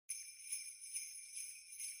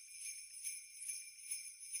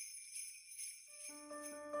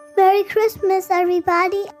Merry Christmas,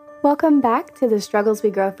 everybody. Welcome back to the Struggles We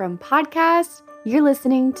Grow From podcast. You're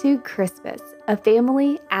listening to Christmas, a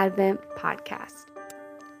family Advent podcast.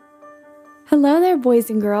 Hello there, boys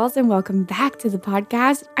and girls, and welcome back to the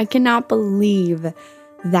podcast. I cannot believe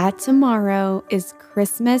that tomorrow is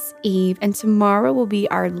Christmas Eve, and tomorrow will be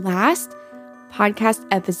our last podcast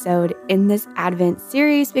episode in this Advent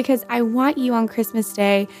series because I want you on Christmas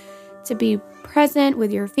Day to be present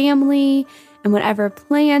with your family and whatever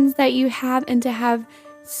plans that you have and to have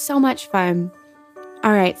so much fun.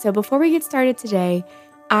 All right, so before we get started today,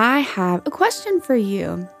 I have a question for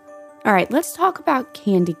you. All right, let's talk about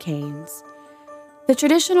candy canes. The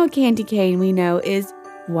traditional candy cane we know is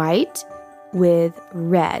white with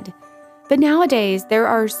red. But nowadays, there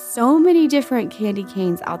are so many different candy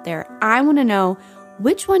canes out there. I want to know,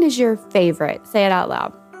 which one is your favorite? Say it out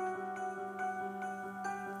loud.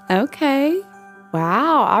 Okay.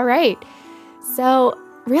 Wow. All right. So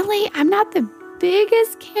really, I'm not the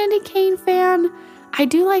biggest candy cane fan. I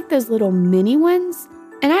do like those little mini ones,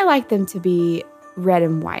 and I like them to be red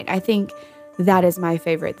and white. I think that is my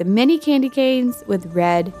favorite, the mini candy canes with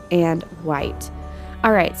red and white.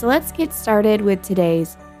 All right, so let's get started with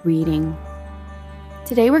today's reading.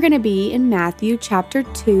 Today we're going to be in Matthew chapter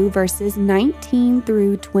 2, verses 19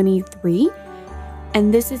 through 23,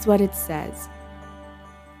 and this is what it says.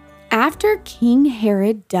 After King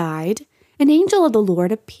Herod died, an angel of the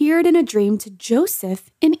Lord appeared in a dream to Joseph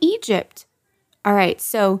in Egypt. All right,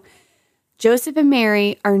 so Joseph and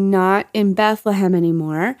Mary are not in Bethlehem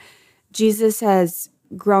anymore. Jesus has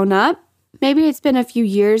grown up. Maybe it's been a few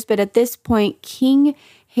years, but at this point, King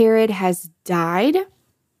Herod has died,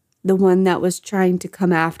 the one that was trying to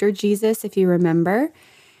come after Jesus, if you remember.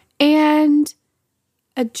 And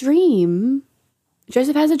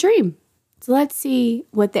Joseph has a dream. So let's see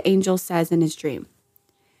what the angel says in his dream.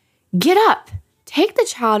 Get up, take the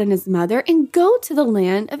child and his mother, and go to the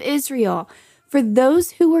land of Israel. For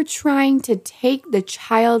those who were trying to take the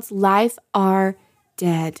child's life are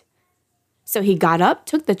dead. So he got up,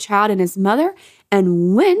 took the child and his mother,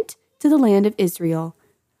 and went to the land of Israel.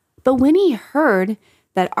 But when he heard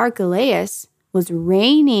that Archelaus was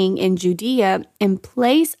reigning in Judea in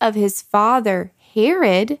place of his father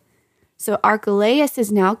Herod, so Archelaus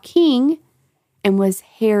is now king and was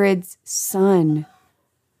Herod's son.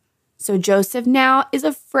 So Joseph now is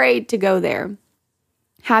afraid to go there.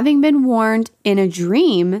 Having been warned in a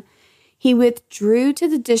dream, he withdrew to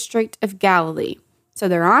the district of Galilee. So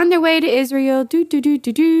they're on their way to Israel.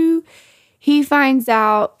 He finds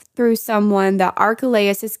out through someone that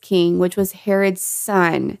Archelaus is king, which was Herod's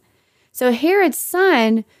son. So Herod's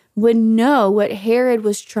son would know what Herod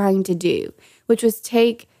was trying to do, which was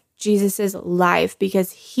take Jesus's life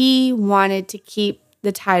because he wanted to keep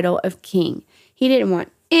the title of king. He didn't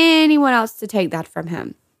want anyone else to take that from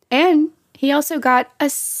him. And he also got a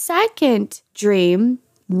second dream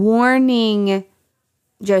warning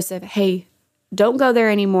Joseph, hey, don't go there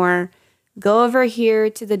anymore. Go over here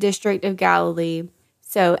to the district of Galilee.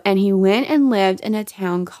 And he went and lived in a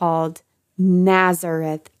town called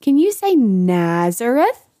Nazareth. Can you say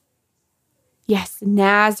Nazareth? Yes,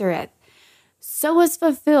 Nazareth. So was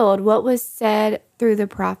fulfilled what was said through the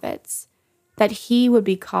prophets, that he would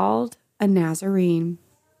be called a Nazarene.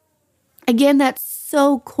 Again, that's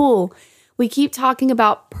so cool. We keep talking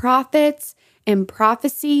about prophets and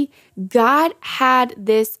prophecy. God had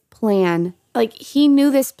this plan. Like, he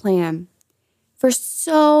knew this plan for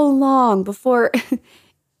so long before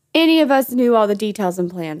any of us knew all the details and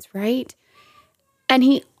plans, right? And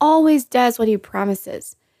he always does what he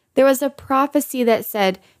promises. There was a prophecy that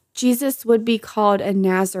said Jesus would be called a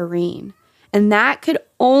Nazarene, and that could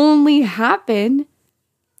only happen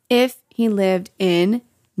if he lived in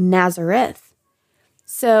Nazareth.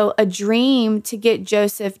 So a dream to get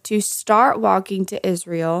Joseph to start walking to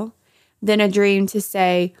Israel, then a dream to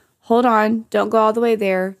say, hold on, don't go all the way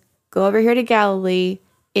there. Go over here to Galilee,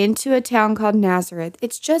 into a town called Nazareth.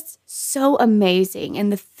 It's just so amazing.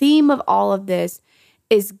 And the theme of all of this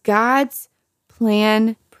is God's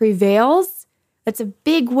plan prevails. That's a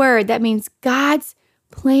big word. That means God's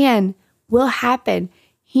plan will happen.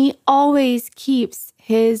 He always keeps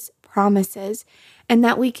his promises, and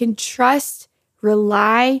that we can trust,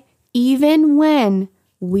 rely, even when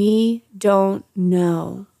we don't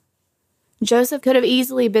know. Joseph could have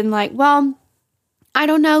easily been like, well, I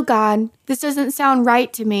don't know, God. This doesn't sound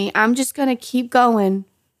right to me. I'm just going to keep going.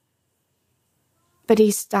 But he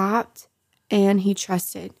stopped and he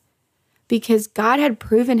trusted because God had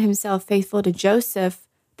proven himself faithful to Joseph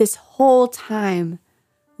this whole time.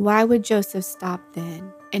 Why would Joseph stop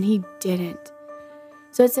then? And he didn't.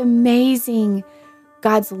 So it's amazing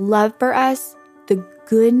God's love for us the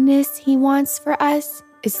goodness He wants for us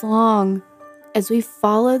as long as we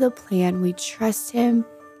follow the plan, we trust Him,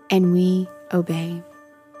 and we obey.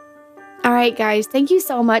 All right, guys, thank you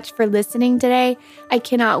so much for listening today. I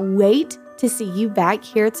cannot wait to see you back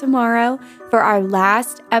here tomorrow for our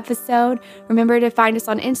last episode. Remember to find us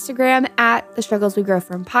on Instagram at The Struggles We Grow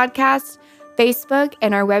From Podcast, Facebook,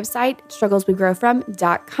 and our website,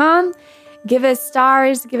 struggleswegrowfrom.com. Give us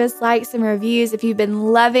stars, give us likes and reviews if you've been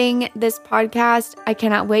loving this podcast. I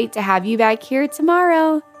cannot wait to have you back here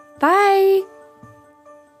tomorrow. Bye.